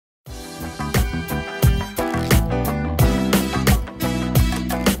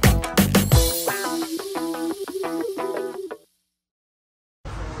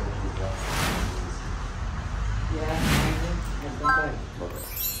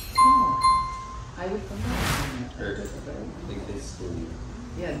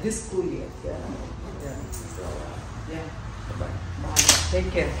Yeah, this school year. Yeah. Bye. Take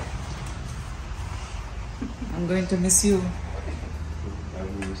care. I'm going to miss you. I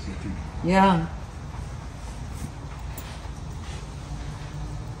will miss you too. Yeah.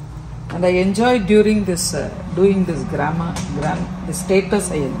 And I enjoy during this doing this grammar, the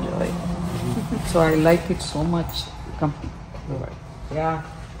status I enjoy. So I like it so much. Come. Bye. Yeah.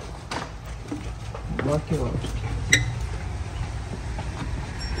 Work you out.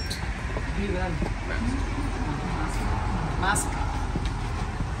 Be well. Mask.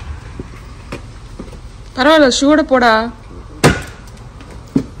 பரவாயில்ல ஷூட போடா.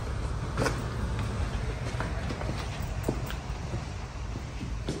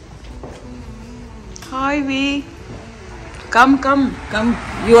 Hi V. Come.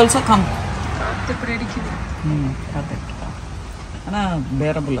 You also come. காத்து பிடிக்குது. ஆனா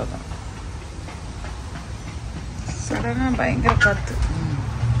bearable தான். சடனா பயங்கர காத்து.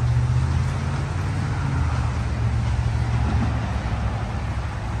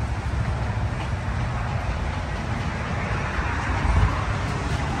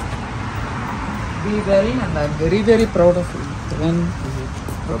 Be well, and I'm very, very proud of you. Then,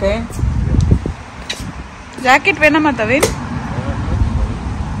 okay? Jacket வேணாமா தவின்?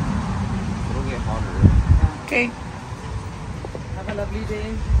 Okay. Have a lovely day.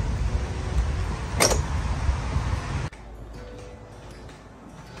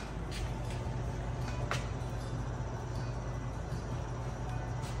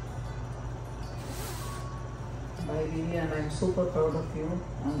 Bye, Vivi, and I'm super proud of you.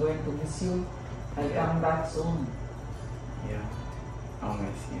 I'm going to miss you. I'll come back soon. Yeah, I'll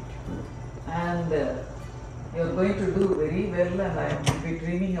miss you too. And you're going to do very well, and I will be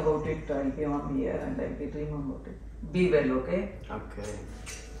dreaming about it. I'll be on the air and I'll be dreaming about it. Be well, okay? Okay.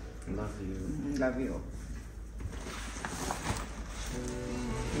 Love you. Love you.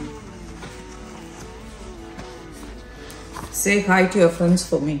 Say hi to your friends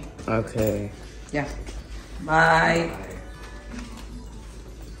for me. Okay. Yeah. Bye.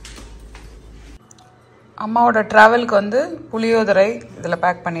 அம்மாவோட ட்ராவலுக்கு வந்து புளியோதரை இதில்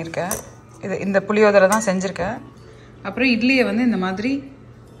back பண்ணியிருக்கேன். இந்த புளியோதரை தான் செஞ்சுருக்கேன். அப்புறம் இட்லியை வந்து இந்த மாதிரி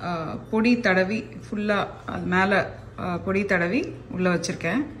பொடி தடவி ஃபுல்லாக அது மேலே பொடி தடவி உள்ளே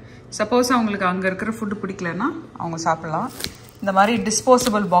வச்சுருக்கேன். சப்போஸ் அவங்களுக்கு அங்கே இருக்கிற ஃபுட்டு பிடிக்கலன்னா அவங்க சாப்பிட்லாம். இந்த மாதிரி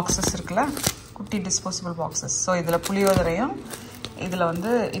டிஸ்போசபிள் பாக்ஸஸ் இருக்குல்ல, குட்டி டிஸ்போசபிள் பாக்ஸஸ். ஸோ இதில் புளியோதரையும் இதில்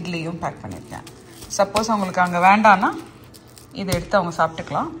வந்து இட்லியும் பேக் பண்ணியிருக்கேன். சப்போஸ் அவங்களுக்கு அங்கே வேண்டான்னா இதை எடுத்து அவங்க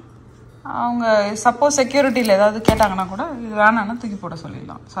சாப்பிட்டுக்கலாம். அவங்க சப்போஸ் செக்யூரிட்டியில் ஏதாவது கேட்டாங்கன்னா கூட இது வேணான்னா தூக்கி போட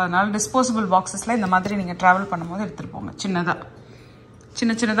சொல்லிடலாம். ஸோ அதனால் டிஸ்போசபிள் பாக்ஸஸில் இந்த மாதிரி நீங்கள் ட்ராவல் பண்ணும்போது எடுத்துகிட்டு போங்க.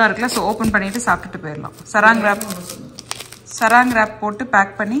 சின்னதாக இருக்குல்ல, ஸோ ஓப்பன் பண்ணிவிட்டு சாப்பிட்டுட்டு போயிடலாம். சராங் ரேப் போட்டு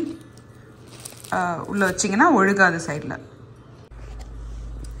பேக் பண்ணி உள்ளே வச்சிங்கன்னா ஒழுகாது சைடில்.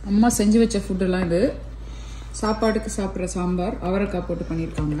 அம்மா செஞ்சு வச்ச ஃபுட்டெல்லாம் இது சாப்பாடுக்கு சாப்பிட்ற சாம்பார் அவரைக்காய் போட்டு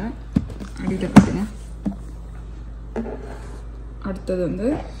பண்ணியிருக்காங்க. அடியில் பார்த்துங்க. அடுத்தது வந்து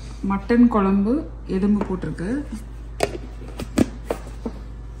மட்டன் குழம்பு எலும்பு போட்டிருக்கு.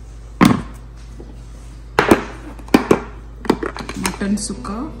 மட்டன்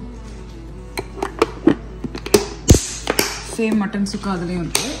சுக்கா, சேம் மட்டன் சுக்கா அதுலேயும்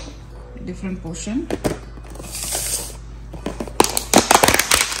இருக்கு, different portion.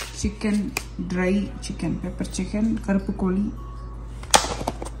 Chicken try chicken, pepper chicken, கருப்பு கோழி,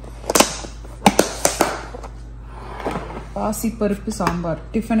 பாசிப்பருப்பு சாம்பார்,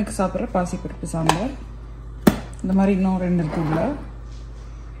 டிஃபனுக்கு சாப்பிட்ற பாசிப்பருப்பு சாம்பார். இந்த மாதிரி இன்னும் 2 இருக்கு உள்ள.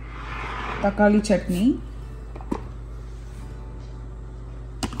 தக்காளி சட்னி,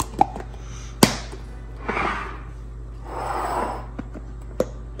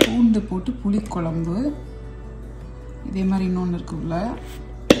 பூண்டு போட்டு புளிக்குழம்பு, இதே மாதிரி இன்னொன்று இருக்கு உள்ள.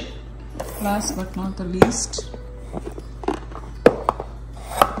 Last but not the least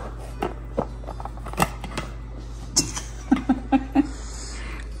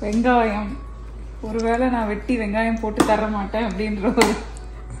வெங்காயம். ஒருவேளை நான் வெட்டி வெங்காயம் போட்டு தர மாட்டேன் அப்படின்ற ஒரு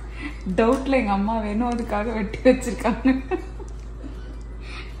டவுட்ல எங்க அம்மா வேணும் அதுக்காக வெட்டி வச்சிருக்காங்க.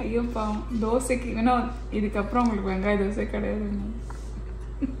 ஐயோ பாவம், தோசைக்கு வேணும். இதுக்கப்புறம் உங்களுக்கு வெங்காய தோசை கிடையாது,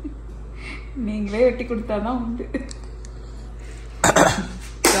 நீங்களே வெட்டி கொடுத்தாதான் உண்டு.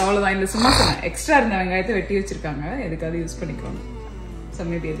 அவ்வளோதான். இல்லை சும்மா சொன்னேன், எக்ஸ்ட்ரா இருந்த வெங்காயத்தை வெட்டி வச்சிருக்காங்க, எதுக்காவது யூஸ் பண்ணிக்குவாங்க. ஸோ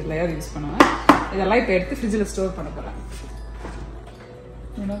மேபி எதுலையாவது யூஸ் பண்ணுவேன். இதெல்லாம் இப்போ எடுத்து ஃப்ரிட்ஜில் ஸ்டோர் பண்ண போகிறேன்.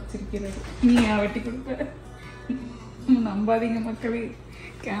 சிரிக்கிறது. நீ வெட்டி கொடுப்ப. நம்பாதீங்க மக்களே,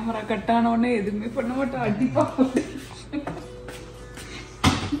 கேமரா கட் ஆனோடனே எதுவுமே பண்ண மாட்டோம், அடிப்பா.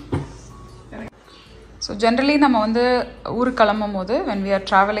 ஸோ ஜென்ரலி நம்ம வந்து ஊருக்கு கிளம்பும் போது when we are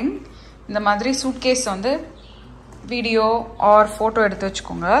traveling இந்த மாதிரி சூட்கேஸ் வந்து வீடியோ ஆர் ஃபோட்டோ எடுத்து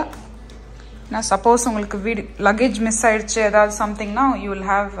வச்சுக்கோங்க. நான் சப்போஸ் உங்களுக்கு லக்கேஜ் மிஸ் ஆயிடுச்சு ஏதாவது சம்திங்னா you will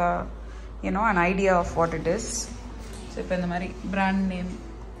have you know an idea of what it is. So இப்போ இந்த மாதிரி பிராண்ட் நேம்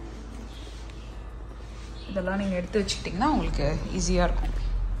இதெல்லாம் நீங்கள் எடுத்து வச்சுக்கிட்டிங்கன்னா உங்களுக்கு ஈஸியாக இருக்கும்.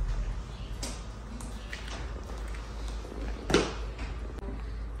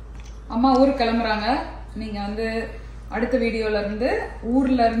 அம்மா ஊருக்கு கிளம்புறாங்க. நீங்கள் வந்து அடுத்த வீடியோலேருந்து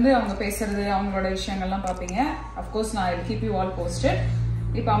ஊர்லேருந்து அவங்க பேசுறது அவங்களோட விஷயங்கள்லாம் பார்ப்பீங்க. அஃப்கோர்ஸ் நான் I keep you all posted.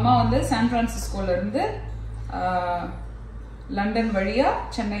 இப்போ அம்மா வந்து சான் ஃப்ரான்சிஸ்கோலேருந்து லண்டன் வழியாக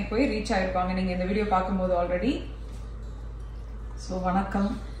சென்னை போய் ரீச் ஆகிருப்பாங்க. நீங்கள் இந்த வீடியோ பார்க்கும்போது ஆல்ரெடி. ஸோ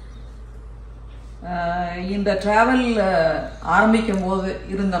வணக்கம். இந்த ட்ராவல் ஆரம்பிக்கும் போது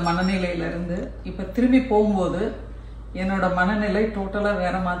இருந்த மனநிலையிலேருந்து இப்போ திரும்பி போகும்போது என்னோட மனநிலை டோட்டலாக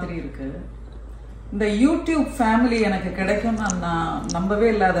வேற மாதிரி இருக்கு. இந்த யூடியூப் ஃபேமிலி எனக்கு கிடைக்கும்னு நான் நம்பவே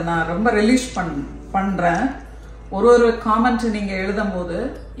இல்லை. அதை நான் ரொம்ப ரிலீஸ் பண்ணுறேன். ஒரு காமெண்ட் நீங்கள் எழுதும் போது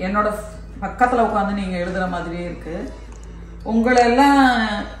என்னோட பக்கத்தில் உட்காந்து நீங்கள் எழுதுகிற மாதிரியே இருக்கு. உங்களெல்லாம்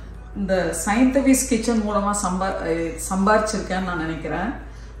இந்த சைந்தவிஸ் கிச்சன் மூலமாக சம்பாரிச்சிருக்கேன்னு நான் நினைக்கிறேன்.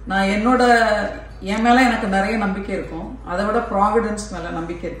 நான் என் மேலே எனக்கு நிறைய நம்பிக்கை இருக்கும். அதை விட ப்ராவிடன்ஸ் மேலே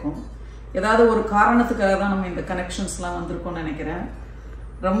நம்பிக்கை இருக்கும். ஏதாவது ஒரு காரணத்துக்காக தான் நம்ம இந்த கனெக்ஷன்ஸ்லாம் வந்திருக்கோம்னு நினைக்கிறேன்.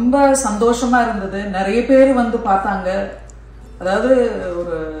 ரொம்ப சந்தோஷமா இருந்தது. நிறைய பேர் வந்து பார்த்தாங்க. அதாவது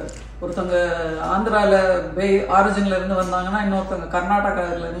ஒருத்தவங்க ஆந்திரால ஆரிஜின்ல இருந்து வந்தாங்கன்னா, இன்னொருத்தவங்க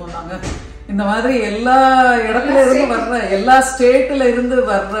கர்நாடகால இருந்து வந்தாங்க. இந்த மாதிரி எல்லா இடத்துல இருந்து வர்ற, எல்லா ஸ்டேட்ல இருந்து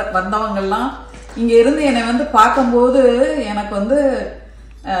வந்தவங்கெல்லாம் இங்க இருந்து என்னை வந்து பார்க்கும்போது எனக்கு வந்து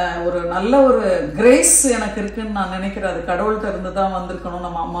ஒரு நல்ல ஒரு கிரேஸ் எனக்கு இருக்குன்னு நான் நினைக்கிறேன். அது கடவுள்கிட்ட இருந்து தான் வந்திருக்கணும்.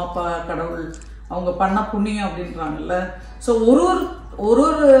 நம்ம அம்மா அப்பா கடவுள் அவங்க பண்ண புண்ணியம் அப்படின்றாங்கல்ல. ஸோ ஒரு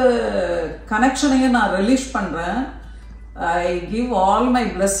கனெக்ஷனையும் நான் ரிலீஸ் பண்றேன். I give all my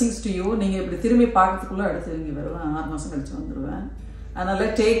blessings to you. நீங்க இப்படி திரும்பி பார்க்கறதுக்குள்ள அடுத்து இங்கே வருவேன். 6 மாசம் கழிச்சு வந்துடுவேன்.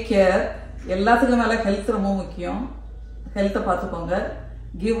 அதனால டேக் கேர். எல்லாத்துக்கும் மேல ஹெல்த் ரொம்ப முக்கியம். ஹெல்த்தை பார்த்துக்கோங்க.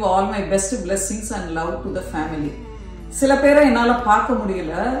 Give all my best blessings and love to the family. சில பேரை என்னால பார்க்க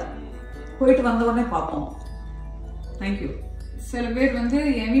முடியல, போயிட்டு வந்த உடனே பார்ப்போம். தேங்க்யூ. சில பேர் வந்து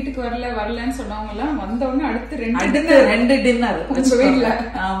என் வீட்டுக்கு வரலன்னு சொன்னவங்க எல்லாம் வந்த உடனே அடுத்து ரெண்டு டின்னர் வீட்டுல.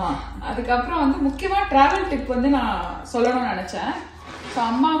 ஆமா. அதுக்கப்புறம் வந்து முக்கியமா டிராவல் டிப் வந்து நான் சொல்லணும்னு நினைச்சேன்.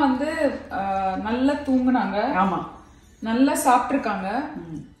 அம்மா வந்து நல்லா தூங்குனாங்க. ஆமா. நல்லா சாப்பிட்டுருக்காங்க.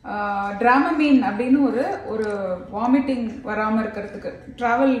 டிராமமீன் அப்படின்னு ஒரு வாமிட்டிங் வராம இருக்கிறதுக்கு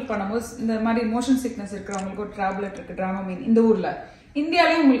டிராவல் பண்ணும்போது இந்த மாதிரி மோஷன் சிக்னஸ் இருக்கிறவங்களுக்கு ஒரு டேப்லெட் இருக்கு, டிராமமீன். இந்த ஊர்ல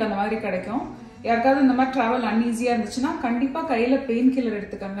இந்தியாலயும் உங்களுக்கு அந்த மாதிரி கிடைக்கும். யாருக்காவது இந்த மாதிரி டிராவல் அன்ஈஸியா இருந்துச்சுன்னா கண்டிப்பா கையில பெயின் கில்லர்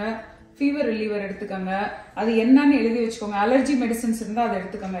எடுத்துக்கோங்க, ஃபீவர் ரிலீவர் எடுத்துக்கோங்க. அது என்னன்னு எழுதி வச்சுக்கோங்க. அலர்ஜி மெடிசன்ஸ் இருந்தா அதை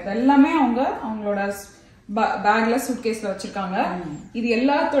எடுத்துக்கோங்க. இது எல்லாமே அவங்களோட பேக்ல சூட்கேஸ்ல வச்சிருக்காங்க. இது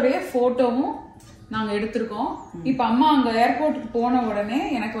எல்லாத்தோடைய போட்டோவும் நாங்க எடுத்திருக்கோம். இப்ப அம்மா அங்க ஏர்போர்ட்டுக்கு போன உடனே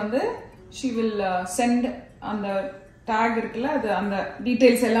எனக்கு வந்து she will send அந்த டேக் இருக்குல்ல, அது அந்த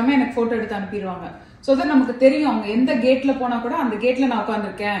டீடைல்ஸ் எல்லாமே எனக்கு போட்டோ எடுத்து அனுப்பிடுவாங்க. சோ தட் நமக்கு தெரியும் அவங்க எந்த கேட்ல போனா கூட அந்த கேட்ல நான்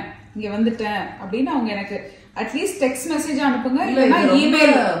உட்காந்துருக்கேன், இங்க வந்துட்டேன் அப்படின்னு அவங்க எனக்கு அட்லீஸ்ட் டெக்ஸ்ட் மெசேஜ் அனுப்புங்க, இல்லைன்னா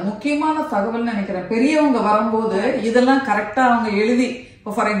இமெயில். முக்கியமான தகவல் நினைக்கிறேன். பெரியவங்க வரும்போது இதெல்லாம் கரெக்டா அவங்க எழுதி,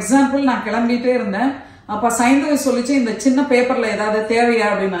 இப்போ ஃபார் எக்ஸாம்பிள் நான் கிளம்பிட்டே இருந்தேன். அப்ப சைந்தவி சொல்லிச்சு இந்த சின்ன பேப்பர்ல ஏதாவது தேவையா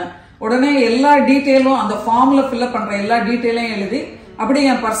அப்படின்னு. உடனே எல்லா டீட்டெயிலும் அந்த ஃபார்ம்ல ஃபில்அப் பண்ற எல்லா டீட்டெயிலையும் எழுதி அப்படியே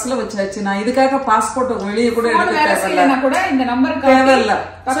என் பர்ஸ்ல வச்சாச்சு. நான் இதுக்காக பாஸ்போர்ட் வெளியே கூட தேவையில்ல.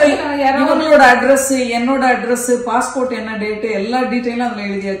 இவங்களோட அட்ரஸ், என்னோட அட்ரஸ், பாஸ்போர்ட் என்ன டேட், எல்லா டீட்டெயிலும் அதுல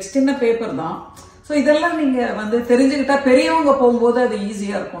எழுதியாச்சு. சின்ன பேப்பர் தான். சோ இதெல்லாம் நீங்க வந்து தெரிஞ்சுக்கிட்டா பெரியவங்க போகும்போது அது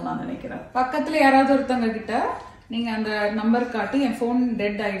ஈஸியா இருக்கும் நான் நினைக்கிறேன். பக்கத்துல யாராவது ஒருத்தவங்க கிட்ட நீங்க அந்த நம்பர் காட்டி என் போன்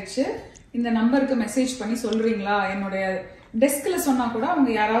டெட் ஆயிடுச்சு, இந்த நம்பருக்கு மெசேஜ் பண்ணி சொல்றீங்களா, என்னுடைய டெஸ்க்ல சொன்னா கூட அவங்க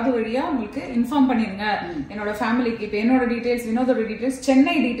யாராவது வழியா உங்களுக்கு இன்ஃபார்ம் பண்ணிருங்க. என்னோட ஃபேமிலிக்கு இப்ப என்னோட டீடைல்ஸ், வினோதோட டீடைல்ஸ்,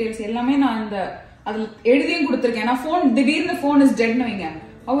 சென்னை டீடைல்ஸ் எல்லாமே நான் இந்த அதுல எழுதியும் கொடுத்திருக்கேன். ஏன்னா போன் திடீர்னு போன் இஸ் டெட்னு வைங்க,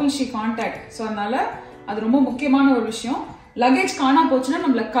 how will she contact? So அதனால அது ரொம்ப முக்கியமான ஒரு விஷயம். லக்கேஜ் காணா போச்சுன்னா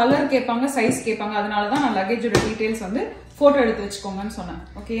நம்மள கலர் கேட்பாங்க, சைஸ் கேட்பாங்க. அதனாலதான் நான் லக்கேஜோட டீடைல்ஸ் வந்து போட்டோ எடுத்து வச்சுக்கோங்கன்னு சொன்னேன்.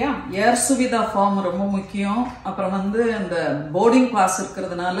 ஓகேயா? ஏர் சுவிதா ஃபார்ம் ரொம்ப முக்கியம். அப்புறம் வந்து இந்த போர்டிங் பாஸ்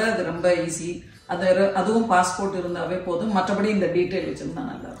இருக்கிறதுனால அது ரொம்ப ஈஸி. அதுவும் பாஸ்போர்ட் இருந்தாவே போதும். மற்றபடி இந்த டீடைல் வச்சிருந்தா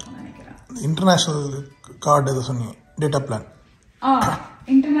நல்லா இருக்கும் நினைக்கிறேன். இன்டர்நேஷனல் கார்டு எது சொன்னீங்க? Data plan.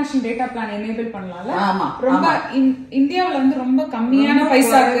 International international data plan enable பண்ணலாம்ல. ஆமா, ரொம்ப இந்தியாவுல வந்து ரொம்ப கம்மியான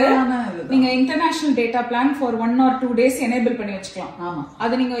பைசாக்கு நீங்க international data plan for 1 or 2 days enable பண்ணி வச்சுக்கலாம். ஆமா,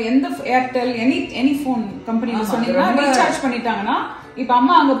 அது நீங்க எந்த ஏர்டெல் எனி போன் கம்பெனில சொன்னீங்கன்னா ரீசார்ஜ் பண்ணிட்டாங்கன்னா, இப்ப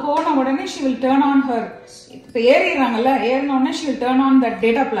அம்மா அங்க போன உடனே she will turn on her, இப்ப ஏறிறாங்கல்ல, ஏறின உடனே she will turn on that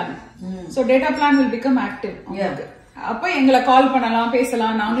data plan. So data plan will become active. அப்ப எங்களை கால் பண்ணலாம்,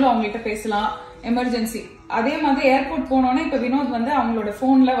 பேசலாம், நாங்களும் அவங்கள்ட்ட பேசலாம், எமர்ஜென்சி. அதே மாதிரி ஏர்போர்ட் போனோன்னே இப்ப வினோத் வந்து அவங்களோட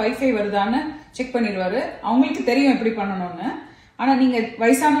போன்ல வைஃபை வருதான்னு செக் பண்ணிடுவாரு. அவங்களுக்கு தெரியும் எப்படி பண்ணணும்னு. ஆனா நீங்க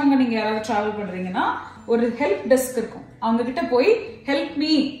வயசானவங்க, நீங்க யாராவது டிராவல் பண்றீங்கன்னா ஒரு ஹெல்ப் டெஸ்க் இருக்கும், அவங்க கிட்ட போய் help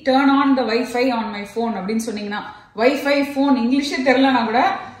me turn on the wifi on my phone அப்படின்னு சொன்னீங்கன்னா, வைஃபை போன் இங்கிலீஷே தெரியலனா கூட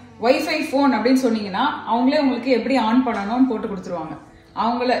வைஃபை போன் அப்படின்னு சொன்னீங்கன்னா அவங்களே உங்களுக்கு எப்படி ஆன் பண்ணணும்னு போட்டு கொடுத்துருவாங்க.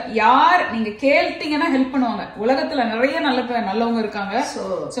 அவங்கள யார் நீங்க கேட்டீங்கன்னா ஹெல்ப் பண்ணுவாங்க. உலகத்துல நிறைய நல்லவங்க இருக்காங்க.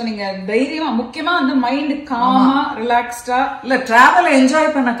 சோ நீங்க தைரியமா, முக்கியமா வந்து மைண்ட் காமா ரிலாக்ஸ்டா இல்ல டிராவல்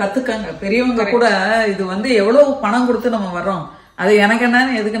என்ஜாய் பண்ண கத்துக்கங்க. பெரியவங்க கூட இது வந்து எவ்வளவு பணம் கொடுத்து நம்ம வர்றோம், அது எனக்கு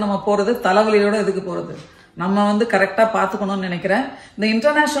என்னன்னு எதுக்கு நம்ம போறது, தலைவலியோட எதுக்கு போறது, நம்ம வந்து கரெக்டா பாத்துக்கணும்னு நினைக்கிறேன். இந்த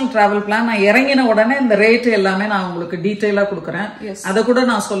இன்டர்நேஷனல் டிராவல் பிளான் நான் இறங்கின உடனே இந்த ரேட் எல்லாமே நான் உங்களுக்கு டீட்டெயிலா கொடுக்குறேன். அதை கூட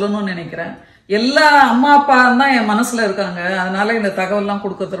நான் சொல்லணும்னு நினைக்கிறேன். எல்லா அம்மா அப்பா தான் என் மனசுல இருக்காங்க, அதனால இந்த தகவல் எல்லாம்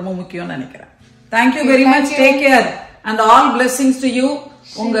கொடுக்கறது ரொம்ப முக்கியம்னு நினைக்கிறேன். Thank you very much, take care and all blessings to you.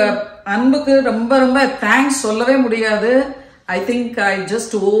 உங்க அன்புக்கு ரொம்ப ரொம்ப தேங்க்ஸ் சொல்லவே முடியாது. I think I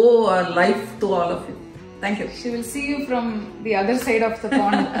just O life to all of you. Thank you. She will see you from the other side of the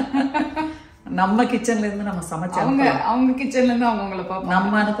pond. நம்ம கிச்சன்ல இருந்து நம்ம சமைச்சோம், அவங்க கிச்சன்ல இருந்து அவங்க உங்களை பாப்போம்,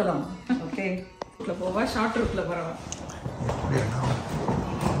 நம்ம அனுப்பலாம். ஓகே, ரூட்ல போவா, ஷார்ட் ரூட்ல போறவா.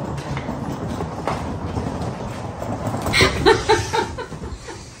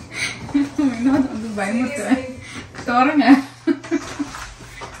 வினோத் வந்து பயமுறுத்துறேன். தொடங்க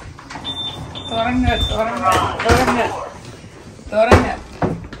தொடங்க தொடங்க தொடங்க தொடங்க.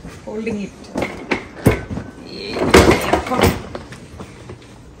 Holding it.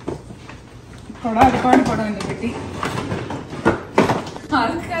 அது பாடு போட வேண்டிய பெட்டி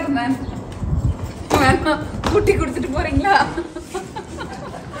அதுக்காரு மேம். வேணாம், கூட்டி கொடுத்துட்டு போறீங்களா?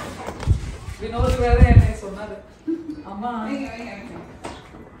 வினோத் வேற என்ன சொன்னாரு, அம்மா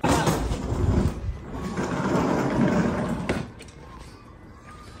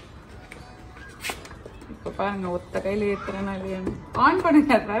இப்ப பாருங்க, ஒத்த கையில ஏத்துறேன்னா இல்லையா, ஆன்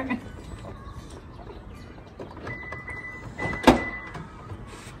பண்ணுங்க. பாருங்க,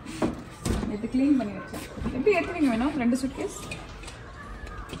 இது கிளீன் பண்ணி வச்சேன். எப்படி ஏத்துறீங்க வேணும்? 2 suitcase.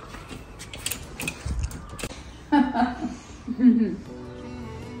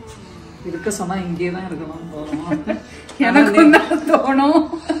 இருக்க சொன்னா இங்கேதான் இருக்கணும். எனக்கும் தான் தோணும்,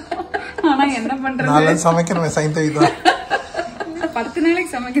 ஆனா என்ன பண்றது, சமைக்கணும். சைந்தவி தான் 10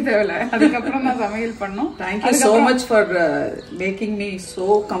 நாளைக்கு சமைக்க தேவையில்ல, அதுக்கப்புறம் தான் சமையல் பண்ணும். Thank you so much for making me so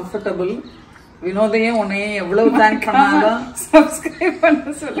comfortable. வினோதையும் உன்னையும் எவ்வளவு தேங்க் பண்ணாலும் சப்ஸ்கிரைப்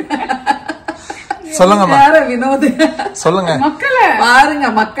பண்ண சொல்லுங்க. சொல்லுங்க வினோத், சொல்லுங்க மக்களே, பாருங்க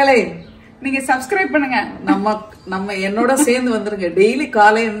மக்களே, நீங்க சப்ஸ்கிரைப் பண்ணுங்க. நம்ம என்னோட சேர்ந்து வந்துருங்க. டெய்லி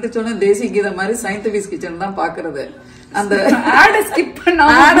காலை எழுந்திரிச்சோன்னு தேசிய கீதம் மாதிரி சயின்டிபிக் கிச்சன் தான் பாக்குறது. அந்த ஆட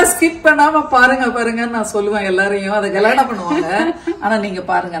ஸ்கிப் பண்ணாம பாருங்க நான் சொல்லுவேன் எல்லாரையும். அதை கலாடா பண்ணுவாங்க, ஆனா நீங்க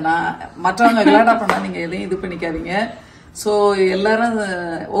பாருங்க. நான் மற்றவங்க கலாடா பண்ணா நீங்க எதையும் இது பண்ணிக்காதீங்க. சோ எல்லாரும்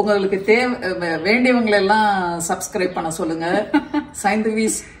உங்களுக்கு வேண்டியவங்களை எல்லாம் சப்ஸ்கிரைப் பண்ண சொல்லுங்க.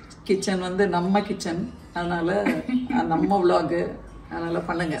 சயின்டிபிக் கிச்சன் வந்து நம்ம கிச்சன், அதனால நம்ம vlog, அதனால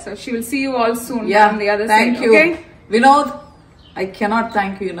பண்ணுங்க. So she will see you all soon. Yeah, from the other thank side. you. Okay? Vinod, I cannot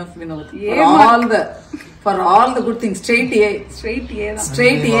thank you enough, Vinod, for all the good things. Straight A. Straight A.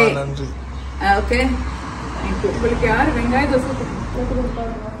 Okay, thank you. உங்களுக்கு யார் வெங்காய தோசை போட்டு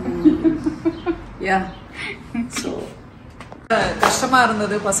கொடுப்பாங்க? Yeah. So கஷ்டமா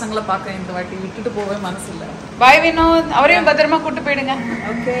இருந்தது பசங்களை பார்க்க. இந்த வாட்டி விட்டுட்டு போவே மனசு இல்ல. பாய் வினோத், அவரையும் பத்திரமா கூட்டு போயிடுங்க.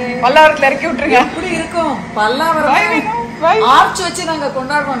 ஓகே, பல்லாவரத்துல இறக்கி விட்டுருங்க. எப்படி இருக்கும் பல்லாவரம்? பாய் வினோத், பாய். ஆர்ச் வச்சு நாங்க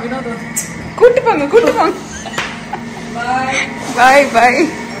கொண்டாடுவோம். வினோத் கூட்டு போங்க. பாய் பாய்.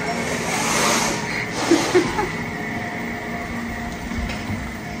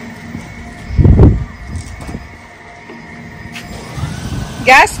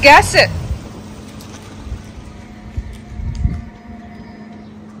 கேஸ்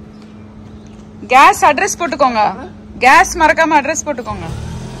கேஸ் அட்ரஸ் போட்டுக்கோங்க. கேஸ் மறக்காம அட்ரஸ் போட்டுக்கோங்க.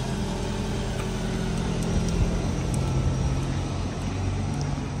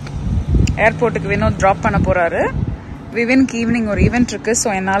 ஏர்போர்ட்டுக்கு வினோத் டிராப் பண்ண போறாரு. விவின்க்கு ஈவினிங் ஒரு ஈவெண்ட் இருக்கு. ஸோ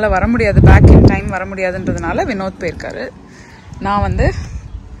என்னால் வர முடியாது, பேக் இன் டைம் வர முடியாதுன்றதுனால வினோத் போயிருக்காரு. நான் வந்து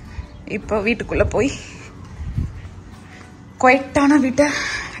இப்போ வீட்டுக்குள்ள போய் குவைட்டான வீட்டை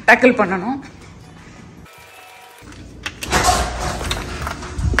டேக்கிள் பண்ணணும்.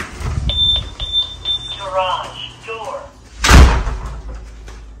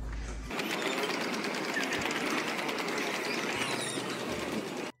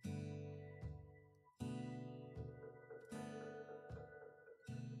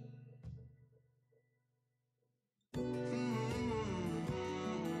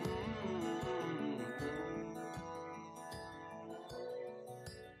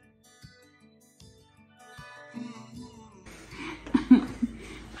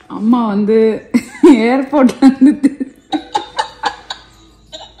 அம்மா வந்து ஏர்போர்ட்ல இருந்து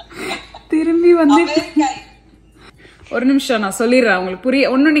திரும்பி வந்து ஒரு நிமிஷம் நான் சொல்லிடுறேன் உங்களுக்கு புரிய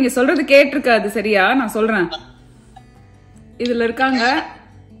ஒன்னும் நீங்க சொல்றது கேட்டிருக்காது சரியா நான் சொல்றேன் இதுல இருக்காங்க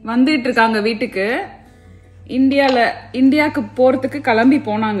வந்துட்டு இருக்காங்க வீட்டுக்கு இந்தியாவுக்கு போறதுக்கு கிளம்பி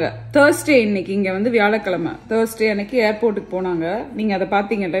போனாங்க Thursday இன்னைக்கு இங்க வந்து வியாழக்கிழமை Thursday அன்னைக்கு ஏர்போர்ட்டுக்கு போனாங்க நீங்க அதை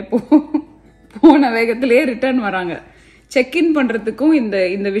பாத்தீங்கல்ல இப்போ போன வேகத்திலேயே ரிட்டர்ன் வராங்க செக்இன் பண்றதுக்கும்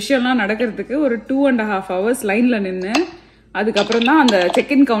இந்த விஷயம்லாம் நடக்கிறதுக்கு ஒரு 2.5 hours லைன்ல நின்று அதுக்கப்புறம் தான் அந்த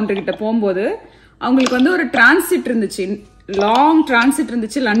செக்இன் கவுண்டர் கிட்ட போகும்போது அவங்களுக்கு வந்து ஒரு டிரான்சிட் இருந்துச்சு லாங் டிரான்சிட்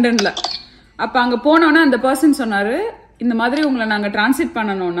இருந்துச்சு லண்டன்ல அப்ப அங்க போனோன்னா அந்த பர்சன் சொன்னாரு இந்த மாதிரி உங்களை நாங்க டிரான்சிட்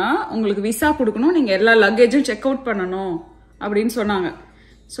பண்ணணும்னா உங்களுக்கு விசா கொடுக்கணும் நீங்க எல்லா லக்கேஜும் செக் அவுட் பண்ணணும் அப்படின்னு சொன்னாங்க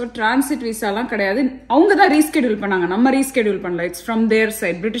ஸோ டிரான்சிட் விசாலாம் கிடையாது அவங்க தான் ரீஸ்கெடியூல் பண்ணாங்க நம்ம ரீஸ்கெடியூல் பண்ணல it's from there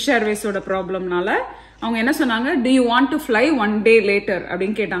side British ஏர்வேஸோட ப்ராப்ளம்னால அவங்க என்ன சொன்னாங்க do you want to fly 1 day later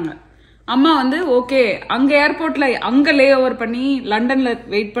அப்படின்னு கேட்டாங்க அம்மா வந்து ஓகே அங்க ஏர்போர்ட்ல அங்க லே ஓவர் பண்ணி லண்டன்ல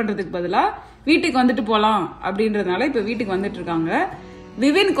வெயிட் பண்றதுக்கு பதிலா வீட்டுக்கு வந்துட்டு போலாம் அப்படின்றதுனால இப்ப வீட்டுக்கு வந்துட்டு இருக்காங்க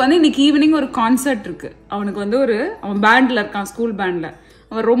விவினுக்கு வந்து இன்னைக்கு ஈவினிங் ஒரு கான்சர்ட் இருக்கு அவனுக்கு வந்து அவன் பேண்ட்ல இருக்கான் ஸ்கூல் பேண்ட்ல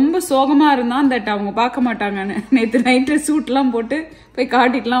அவன் ரொம்ப சோகமா இருந்தான் தட் அவங்க பார்க்க மாட்டாங்கன்னு நேத்து நைட்டு சூட் எல்லாம் போட்டு போய்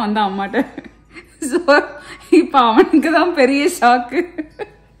காட்டிட்டுலாம் வந்தான் அம்மாட்ட ஸோ இப்ப அவனுக்கு தான் பெரிய ஷாக்கு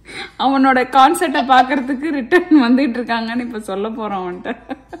அவனோட கான்சர்ட்டை பாக்குறதுக்கு ரிட்டர்ன் வந்துட்டு இருக்காங்கன்னு இப்ப சொல்ல போறான் அவன்கிட்ட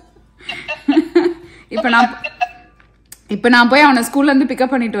இப்ப நான் போய் அவனை ஸ்கூல்ல இருந்து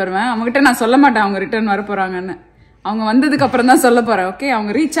பிக்கப் பண்ணிட்டு வருவேன் அவங்ககிட்ட நான் சொல்ல மாட்டேன் அவங்க ரிட்டர்ன் வர போறாங்கன்னு அவங்க வந்ததுக்கு அப்புறம் தான் சொல்ல போறேன் ஓகே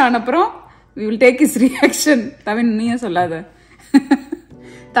அவங்க ரீச் ஆன அப்புறம் we will take his reaction தவின் நீயே சொல்லாத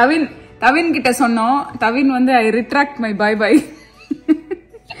தவின் கிட்ட சொன்னோம் தவின் வந்து I retract my bye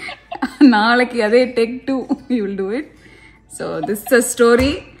நாளைக்கு அதே take 2 you will do it so this is a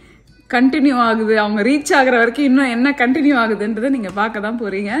story continue ஆகுது அவங்க ரீச் ஆகுற வரைக்கும் இன்னும் என்ன கண்டினியூ ஆகுதுன்றதை நீங்க பார்க்க தான்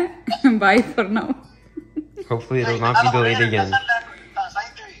போறீங்க bye for now hopefully it will not be delayed again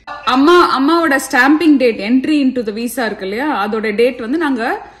அம்மாவோட stamping date entry into the visa இருக்கு இல்லையா அதோட டேட் வந்து நாங்க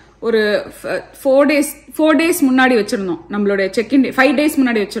ஒரு 4 days முன்னாடி வச்சிருந்தோம் நம்மளோட செக் இன் 5 days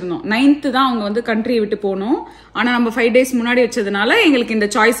முன்னாடி வச்சிருந்தோம் 9th தான் அவங்க வந்து கண்ட்ரி விட்டு போனோம் ஆனா நம்ம 5 days முன்னாடி வச்சதுனால எங்களுக்கு இந்த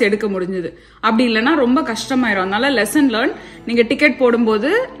சாய்ஸ் எடுக்க முடிஞ்சது அப்படி இல்லைன்னா ரொம்ப கஷ்டமாயிரும் அதனால லெசன் லேர்ன் நீங்க டிக்கெட்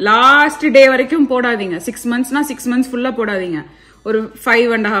போடும்போது லாஸ்ட் டே வரைக்கும் போடாதீங்க 6 monthsனா 6 months ஃபுல்லா போடாதீங்க ஒரு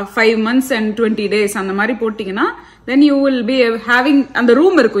 5 months and 20 days அந்த மாதிரி போட்டீங்கன்னா then you will be having அந்த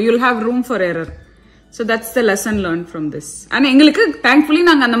room இருக்கும் you will have room for error so that's the lesson learned from this and எங்களுக்கு thankfully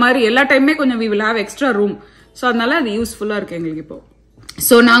நாங்க அந்த மாதிரி எல்லா டைமே கொஞ்சம் we will have extra room so அதனால அது யூஸ்ஃபுல்லா இருக்கு எங்களுக்கு இப்போ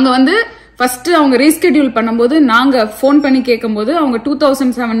so நாங்க வந்து ஃபர்ஸ்ட் அவங்க ரீஸ்கெடியூல் பண்ணும்போது நாங்க ஃபோன் பண்ணி கேட்கும்போது அவங்க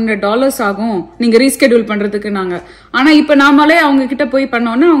 $2,700 ஆகும் நீங்க ரீஸ்கெடியூல் பண்றதுக்கு நாங்க ஆனா இப்ப நாமளே அவங்க கிட்ட போய்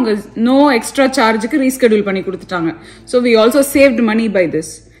பண்ணோம்னா அவங்க நோ எக்ஸ்ட்ரா சார்ஜுக்கு ரீஸ்கெடியூல் பண்ணி கொடுத்துட்டாங்க so we also saved money by this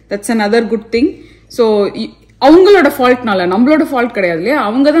that's another good thing so அவங்களோட ஃபால்ட்னால நம்மளோட ஃபால்ட் கிடையாது இல்லையா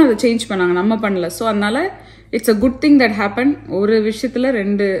அவங்க தான் அதை சேஞ்ச் பண்ணாங்க நம்ம பண்ணல ஸோ அதனால it's a good thing that happen ஒரு விஷயத்துல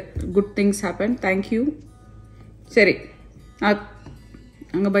 2 குட் திங்ஸ் ஹேப்பன் தேங்க்யூ சரி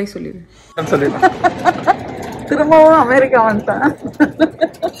அங்க பை சொல்லிடு திரும்பவும் அமெரிக்கா வந்துட்டான்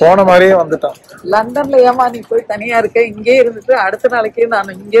போன மாதிரியே வந்துட்டான் லண்டன்ல ஏமா நீ போய் தனியா இருக்க இங்கே இருந்துட்டு அடுத்த நாளைக்கே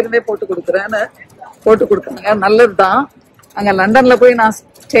நான் இங்க இருந்தே போட்டு கொடுத்தாங்க நல்லதுதான் அங்க லண்டன்ல போய் நான்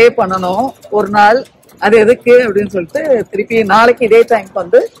ஸ்டே பண்ணணும் ஒரு நாள் அது எதுக்கு அப்படின்னு சொல்லிட்டு திருப்பி நாளைக்கு இதே டைம்க்கு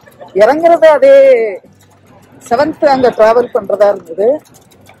வந்து இறங்குறது அதே 7th அங்க டிராவல் பண்றதா இருந்தது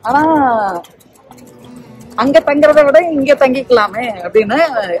ஆனா அங்க தங்குறத விட இங்க தங்கிக்கலாமே அப்படின்னு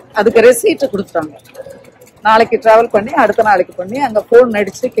அதுக்கு ரெசீட் கொடுத்துட்டாங்க நாளைக்கு டிராவல் பண்ணி அடுத்த நாளைக்கு பண்ணி அங்க போன்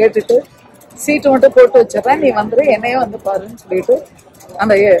அடிச்சு கேட்டுட்டு சீட்டு மட்டும் போட்டு வச்சிடறேன் நீ வந்துரு என்னையே வந்து பாருன்னு சொல்லிட்டு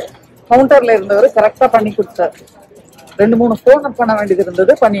அந்த கவுண்டர்ல இருந்தவர் கரெக்டா பண்ணி கொடுத்தாரு 2-3 போன் பண்ண வேண்டியது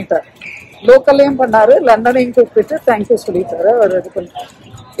இருந்தது பண்ணிட்டார் லோக்கல்லையும் பண்ணாரு லண்டனையும் கூப்பிட்டு தேங்க்யூ சொல்லிட்டாரு அவர் இது பண்ணி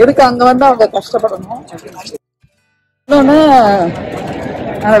எதுக்கு அங்க வந்து அவங்க கஷ்டப்படணும் இன்னொன்னு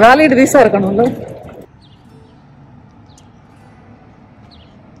அந்த வேலிட் வீசா இருக்கணும்ல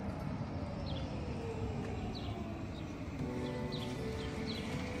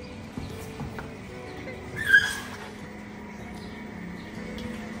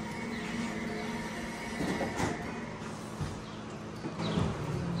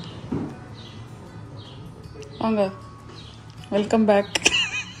வாங்க வெல்கம் பேக்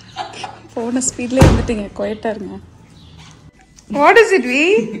போன ஸ்பீட்ல வந்துட்டீங்க குவைட்டா இருங்க what is it we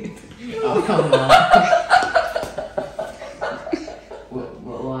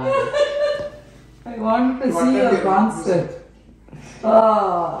I want to see your concert.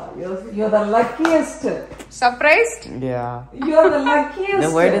 You're the luckiest. Surprised? Yeah. You're the luckiest.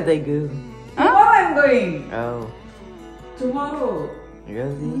 Then where did they go? Tomorrow I'm going. Oh. Tomorrow.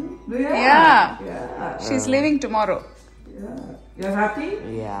 Really? Yeah. Yeah. She's leaving tomorrow. Yeah. You're happy?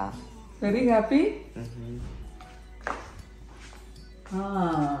 Yeah. Very happy? Mm-hmm.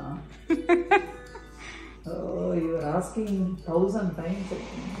 Ah. Oh, you were asking 1,000 times.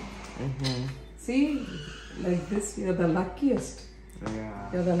 Mm-hmm. See, like this, you're the luckiest.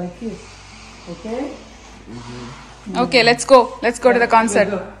 Yeah. You're the luckiest. Okay? Okay, let's go. Let's go to the concert.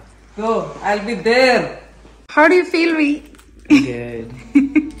 Go. I'll be there. How do you feel, Vi? Good.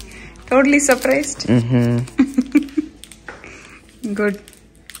 Totally surprised? Mm-hmm. Good.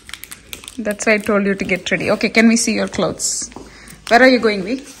 That's why I told you to get ready. Okay, can we see your clothes? Where are you going,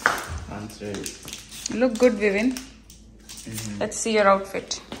 Vi? Answer. You look good, Vivin. Let's see your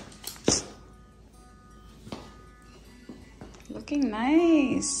outfit. Looking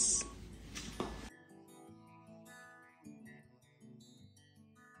nice.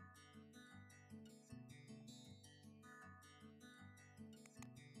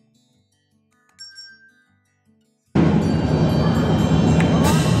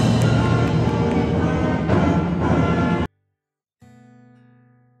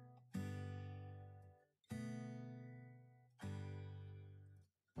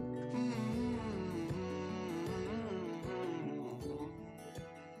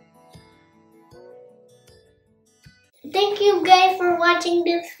 Thank you guys for watching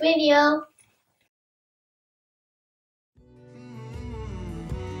this video.